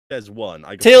there's one.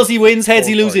 Tails he wins, heads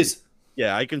he loses.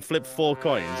 Yeah, I can flip 4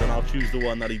 coins and I'll choose the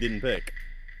one that he didn't pick.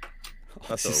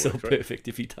 This is so perfect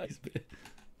if he dies.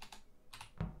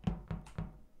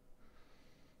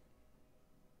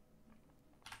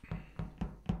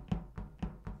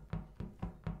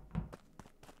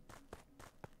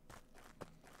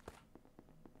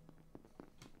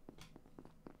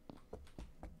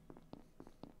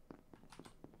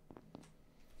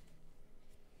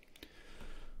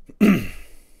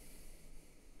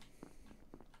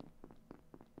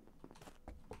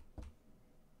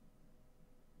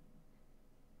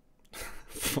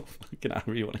 I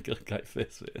really want to kill Kaif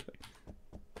first.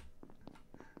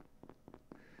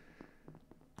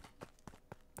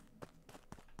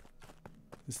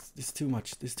 There's too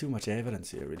much. There's too much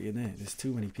evidence here, really, isn't there? There's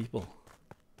too many people.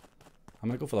 I'm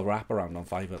gonna go for the wraparound on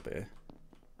 5 up here.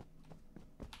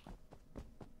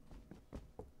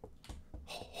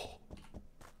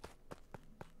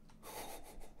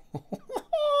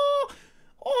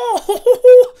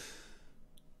 Oh!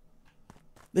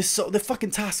 The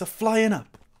fucking tasks are flying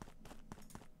up.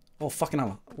 Oh fucking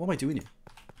hell! What am I doing here?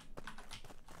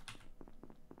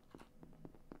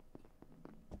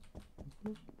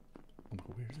 Oh my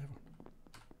god, where is everyone?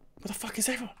 Where the fuck is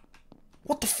everyone?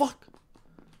 What the fuck?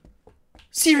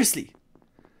 Seriously?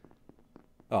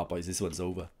 Oh boys, this one's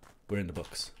over. We're in the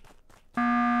books.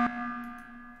 Huh?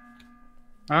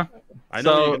 I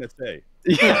know what you're gonna say.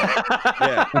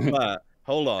 Yeah, but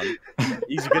hold on.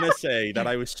 He's gonna say that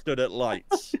I was stood at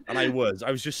lights, and I was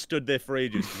just stood there for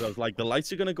ages because I was like, the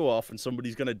lights are gonna go off and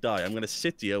somebody's gonna die. I'm gonna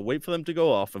sit here, wait for them to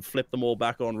go off, and flip them all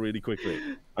back on really quickly.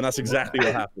 And that's exactly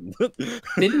what happened.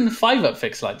 Didn't 5 up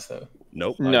fix lights though?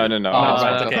 Nope. No. Oh,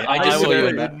 right, okay. I just saw you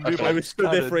in that. Okay. I was stood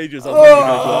there for ages. I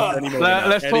was like,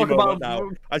 Let's talk about now.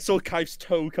 I saw Kaif's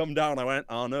toe come down. I went,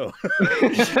 oh no.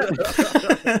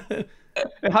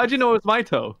 How'd you know it was my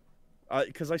toe?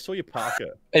 Because I saw your parka.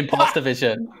 Imposter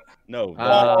vision. No.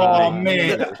 Oh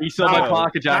man. He saw my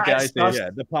parka jacket. I see. Yeah,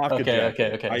 the parka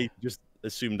jacket. Okay. I just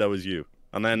assumed that was you.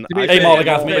 And then Hey,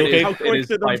 Molligath, me, okay? How quick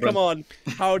did them come on?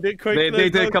 How did quick? They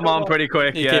did come on pretty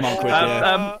quick. He Yeah. came on quick,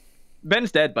 yeah.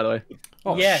 Ben's dead, by the way.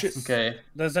 Oh Yes. shit. Okay.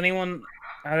 Had anyone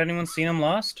seen him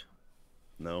lost?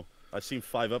 No, I've seen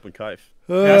 5 up and Kaif.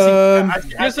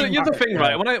 Here's the thing,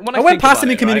 right? When I went past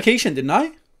him in communication, didn't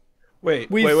I? Wait.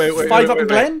 5 up and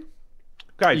Glenn?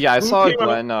 Guys, Yeah, I saw came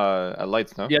Glenn at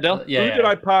lights, no? Yeah, Dale? Yeah. Who did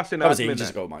I pass in That was admin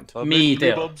ages then? ago, mind. Me,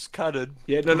 Dale.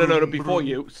 Yeah, no, before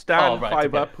you. Stan, Oh, right, 5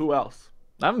 okay. up, who else?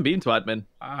 I haven't been to admin.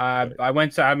 I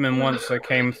went to admin once. I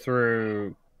came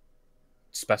through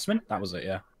specimen. That was it.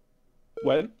 Yeah.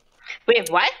 When? Wait,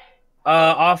 what?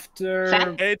 After.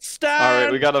 Stan? It's Stan!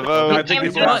 Alright, we gotta vote. I think Yeah,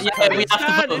 it's Yeah, we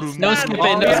have to vote. No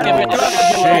skipping, no skipping. It's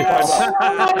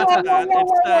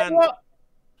Stan.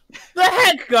 The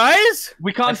heck, guys!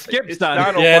 We can't skip It's Stan.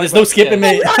 Stan or Yeah, there's 5 no up. skipping,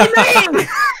 mate. I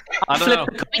don't know.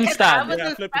 Because Stan. I was Yeah,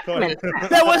 in flip the coin. specimen.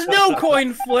 There was no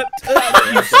coin flipped.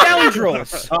 You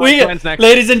scoundrels! Glenn's next.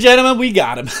 Ladies and gentlemen, we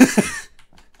got him.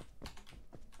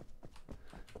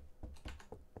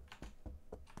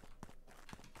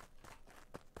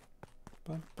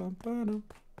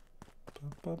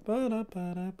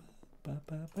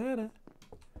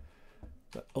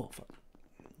 Oh fuck.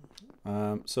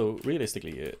 So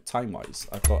realistically, time-wise,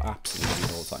 I've got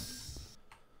absolutely no time.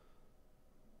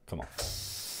 Come on,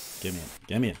 get me in,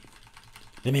 get me in,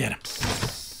 let me at him.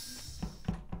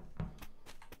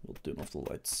 We'll turn off the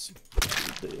lights.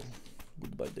 Dale,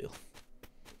 goodbye, Dale.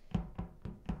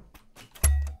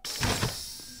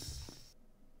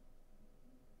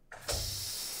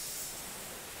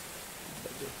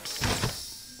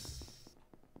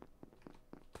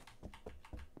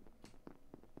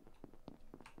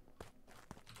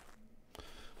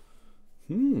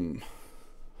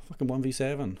 Fucking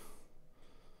 1v7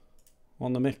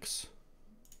 on the mix.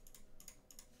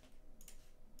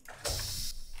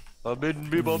 I'm in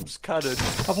me mum's cannon.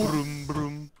 Broom,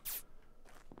 broom.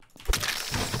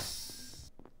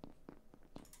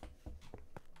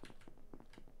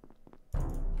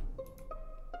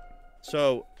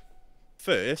 So,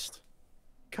 first,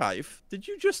 Kaif, did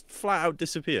you just flat out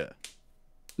disappear?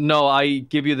 No, I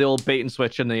give you the old bait and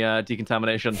switch in the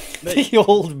decontamination. The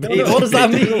old babe. What does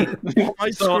that mean? On my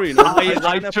So screen.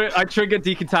 I triggered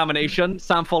decontamination.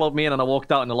 Sam followed me in and I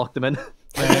walked out and I locked him in.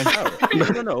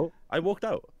 No. I walked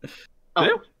out. Did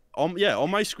you? On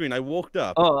my screen, I walked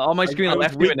up. Oh, on my screen I was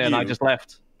left you with in there and I you. just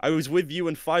left. I was with you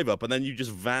and 5 up, and then you just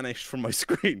vanished from my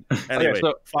screen. Anyway,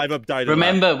 so- 5 up died.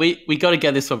 Remember, we got to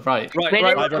get this one right. Right. Wait,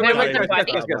 Five up wait, died wait, in wait,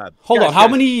 the wait. lab. Hold on,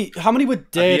 Guys, how many were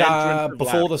dead entrance of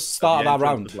before lab. the start of At that the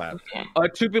round? entrance of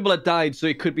lab. 2 people had died, so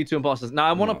it could be 2 imposters. Now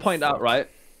I want to point out, right?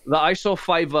 that I saw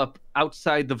 5 up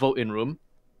outside the voting room.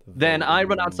 Then I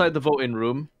ran outside the voting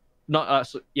room. Not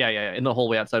in the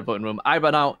hallway outside the voting room. I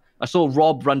ran out. I saw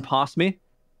Rob run past me.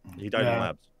 He died in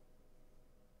labs.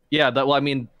 Yeah, well, I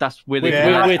mean, that's where they.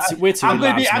 We're two I'm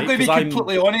going labs, to be mate,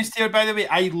 completely honest here. By the way,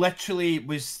 I literally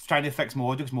was trying to fix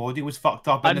Mod because Modi was fucked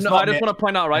up. I And just want to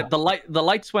point out, right? The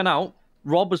lights went out.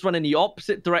 Rob was running the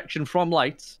opposite direction from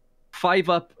lights. 5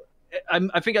 up.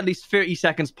 I think at least 30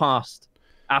 seconds passed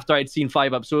after I'd seen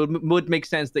 5 up, so it would make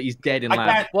sense that he's dead in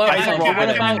lab. I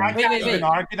can't even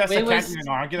argue this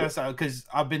because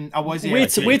I wasn't.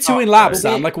 We're two in labs,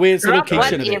 Sam. Like, where's the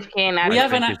location of it? We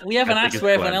haven't asked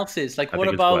where everyone else is. Like, what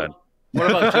about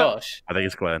Josh? I think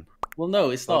it's Glenn. Well, no,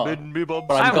 it's not.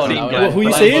 But I'm gone now. Well, who are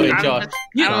you saying? Josh.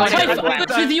 I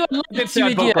was with you at lights, you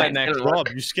idiot. Rob,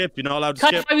 you skip. You're not allowed to Kaif,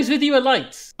 skip. I was with you at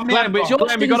lights. Glenn,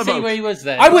 Josh didn't say where he was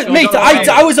there. I was, mate.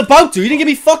 I was about to. You didn't give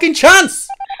me fucking chance.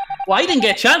 Well, I didn't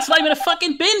get a chance. I'm in a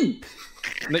fucking bin.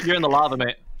 You're in the lava,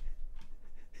 mate.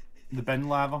 The bin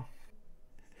lava.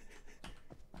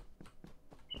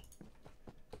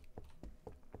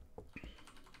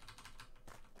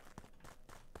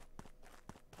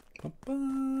 Oh,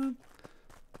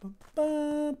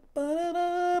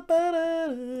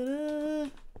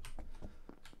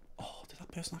 did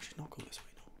that person actually not go this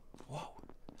way? No. Wow.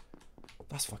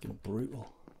 That's fucking brutal.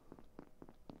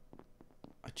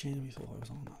 I genuinely thought I was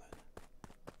on that.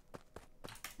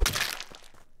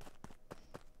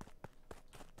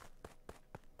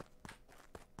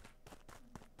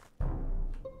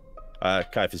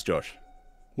 Kaif is Josh.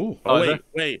 Ooh. Oh,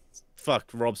 wait. Fuck,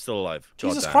 Rob's still alive.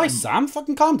 Jesus God Christ, Sam,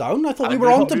 fucking calm down. I thought we I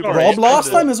were on to Rob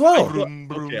last time as well.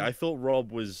 Okay, I thought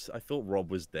Rob was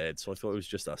dead, so I thought it was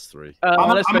just us 3.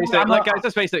 Let's face it. Like, guys,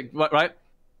 let's face it, right?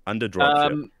 And a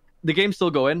dropship. The game's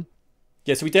still going.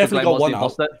 Yeah, so we definitely got one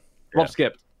out. Rob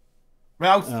skipped.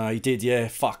 Well, he did, yeah.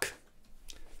 Fuck.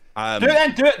 do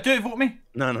it then. Do it. Vote me.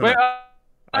 No. Wait,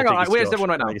 hang on. Where's everyone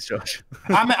right now? It's Josh.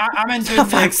 I'm in.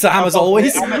 Thanks, Sam, as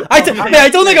always. I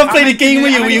don't think I've played a game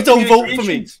with you where you don't vote for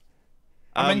me.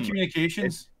 I'm in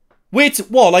communications. Wait,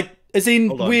 what? Like, as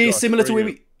in, we're Josh, similar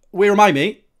to where am I,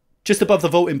 mate? Just above the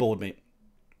voting board, mate.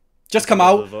 Just come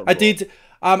out. I did.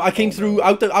 I came through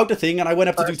out the thing, and I went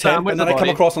up to do temp, and then I come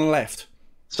across on the left.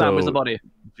 Sam, where's the body?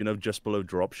 You know, just below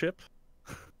dropship.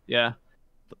 Yeah.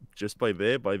 Just by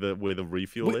there, where the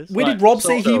refuel is. Where did Rob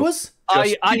say he was?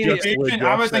 I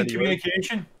was in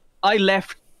communication. I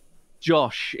left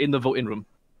Josh in the voting room,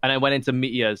 and I went into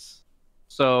Meteors.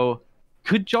 So,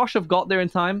 could Josh have got there in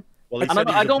time? Well,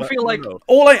 I don't feel like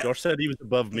Josh said he was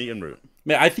above meeting route.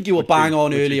 Mate, I think you were bang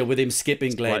on earlier with him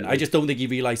skipping Glenn. I just don't think he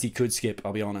realised he could skip.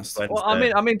 I'll be honest. Well,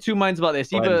 I'm in two minds about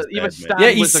this. Either Stan yeah,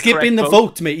 he's was skipping the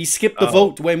vote, mate. He skipped the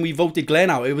vote when we voted Glenn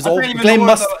out. It was all Glenn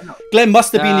must have been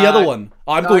the other one.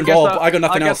 I'm going Rob. I got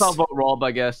nothing else. I guess I'll vote Rob.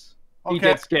 I guess he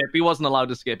did skip. He wasn't allowed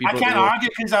to skip. I can't argue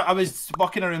because I was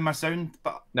walking around my sound.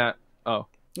 But no. Oh.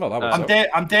 Oh, that was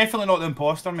I'm definitely not the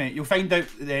imposter, mate. You'll find out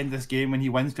at the end of this game when he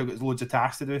wins because there's loads of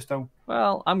tasks to do still.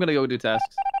 Well, I'm gonna go do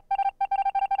tasks.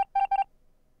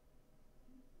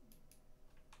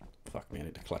 Fuck me, I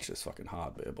need to clutch this fucking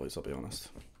hard bit, boys, I'll be honest.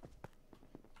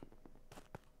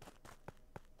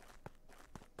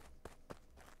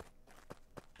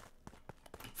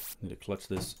 I need to clutch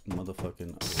this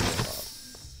motherfucking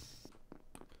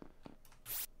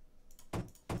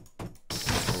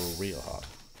real hard.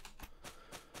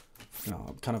 No,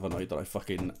 I'm kind of annoyed that I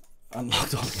fucking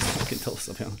unlocked all these fucking tilts,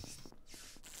 I'll be honest.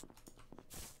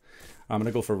 I'm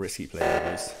gonna go for a risky play,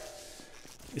 boys.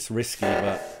 It's risky,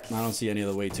 but I don't see any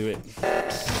other way to it.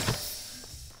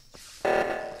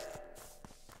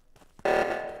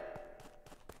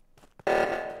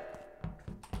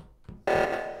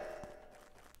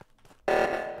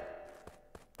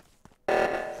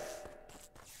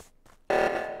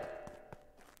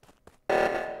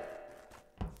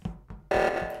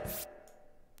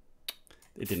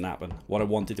 It didn't happen. What I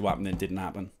wanted to happen then didn't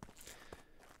happen.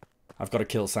 I've got to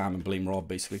kill Sam and blame Rob,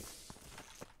 basically.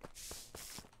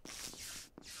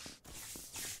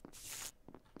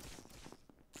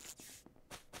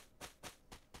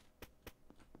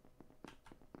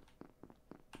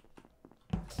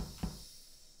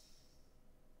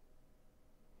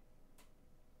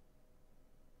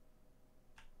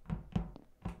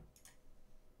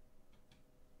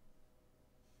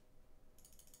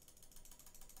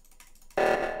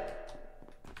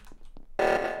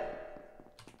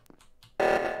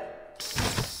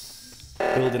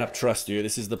 Building up trust here.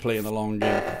 This is the play in the long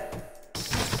game.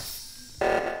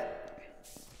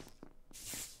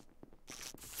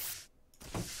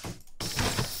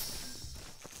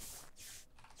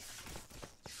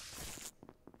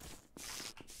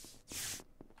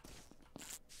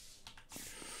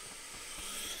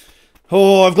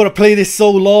 Oh, I've got to play this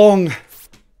so long.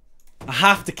 I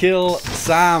have to kill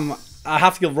Sam. I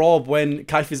have to kill Rob when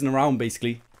Kaif isn't around,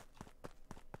 basically.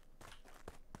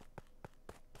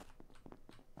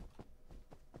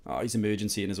 Oh, he's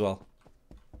emergencying as well.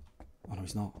 Oh, no,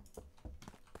 he's not.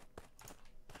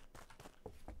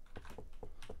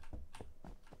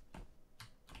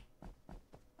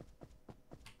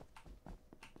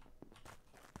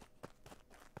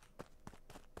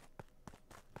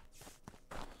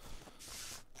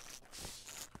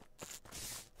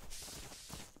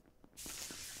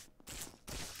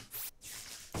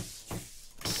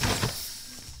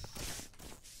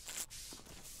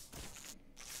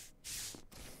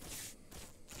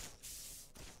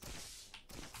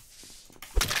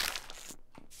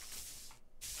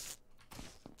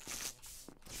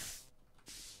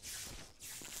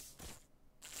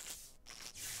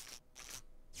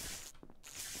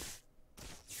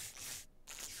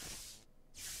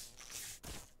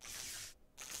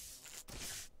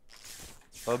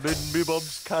 I'm in me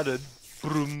mum's cannon.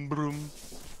 Broom, broom.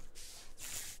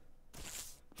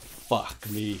 Fuck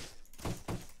me.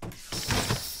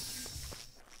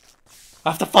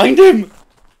 I have to find him!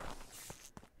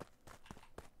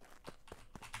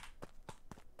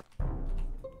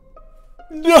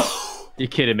 No! You're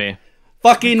kidding me.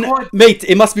 Fucking mate,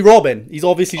 it must be Robin. He's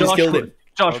obviously just killed him.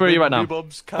 Josh, where are you right now?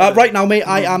 Right now, mate,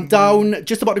 I am down,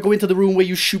 just about to go into the room where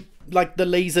you shoot like the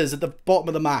lasers at the bottom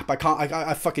of the map.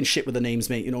 I fucking shit with the names,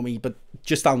 mate, you know me, but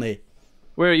just down there.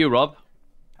 Where are you, Rob?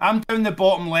 I'm down the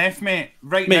bottom left, mate.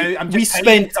 Right Mate, now, I'm just I've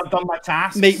done my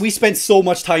tasks. Mate, we spent so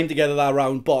much time together that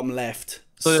round, bottom left.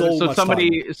 So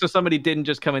somebody didn't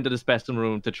just come into the specimen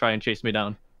room to try and chase me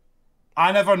down.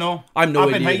 I never know. I've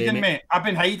been hiding, mate. I've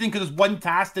been hiding because there's one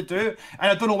task to do,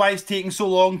 and I don't know why it's taking so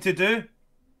long to do.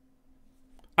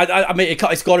 I mean,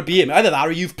 it's got to be him. Either that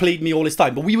or you've played me all this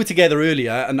time. But we were together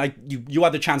earlier, and you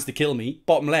had the chance to kill me,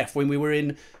 bottom left, when we were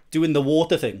in doing the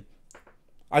water thing.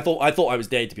 I thought I was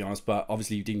dead, to be honest, but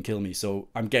obviously you didn't kill me, so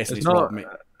I'm guessing it's Rob, mate.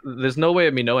 There's no way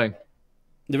of me knowing.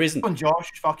 There isn't. Come on, Josh,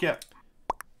 fuck it.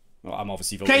 Well, I'm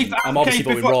obviously voting. Kaif, I'm obviously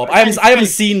voting Rob. Kaif, I haven't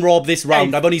seen Rob this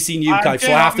round. I've only seen you, Kaif, so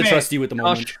I have to trust you at the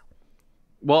moment. Josh,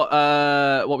 what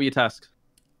were your tasks?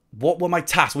 What were my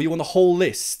tasks? Were you on the whole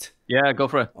list? Yeah, go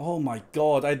for it. Oh my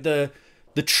god, I had the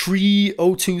tree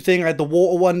O2 thing. I had the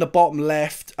water one, the bottom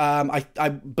left. I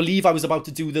believe I was about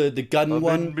to do the gun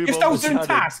one. You're still doing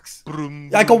tasks.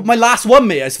 I got my last one,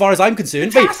 mate. As far as I'm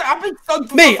concerned, mate. I've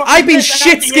I've been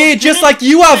shit scared just like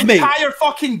you have, mate. Entire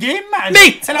fucking game, man.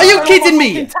 Mate, are you kidding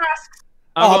me?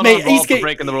 Oh, mate,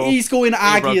 he's going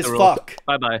aggy as fuck.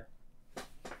 Bye bye.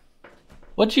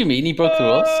 What do you mean he broke the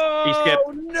rules? He skipped.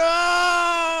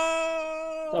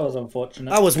 That was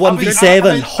unfortunate. That was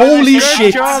 1v7. Holy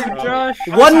shit.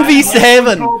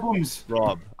 1v7.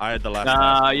 Rob, I had the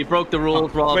last. You broke the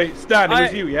rules, Rob. Wait, Stan, it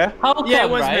was you, yeah? Yeah, it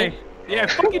was me. Yeah,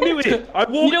 fucking knew it. I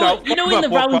walked out. You know in the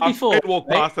round before, Ben walked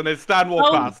past, and then Stan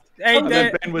walked past. And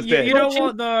then Ben was dead. You know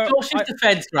what? Josh's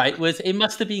defense, right, was it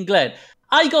must have been Glenn.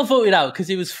 I got voted out because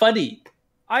it was funny.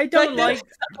 I don't like.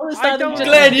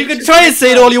 Glenn, you can try and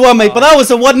say it all you want, mate, but that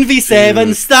was a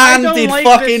 1v7. Stan did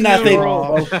fucking nothing.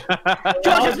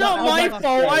 Josh, it's not my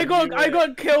fault. I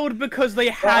got killed because they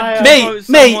had. Mate,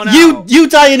 you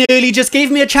dying early just gave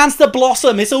me a chance to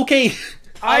blossom. It's okay.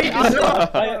 I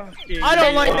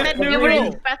don't like that new You were in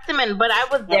rule. specimen, but I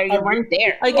was there. You weren't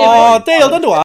there. Oh, Dale, don't do that.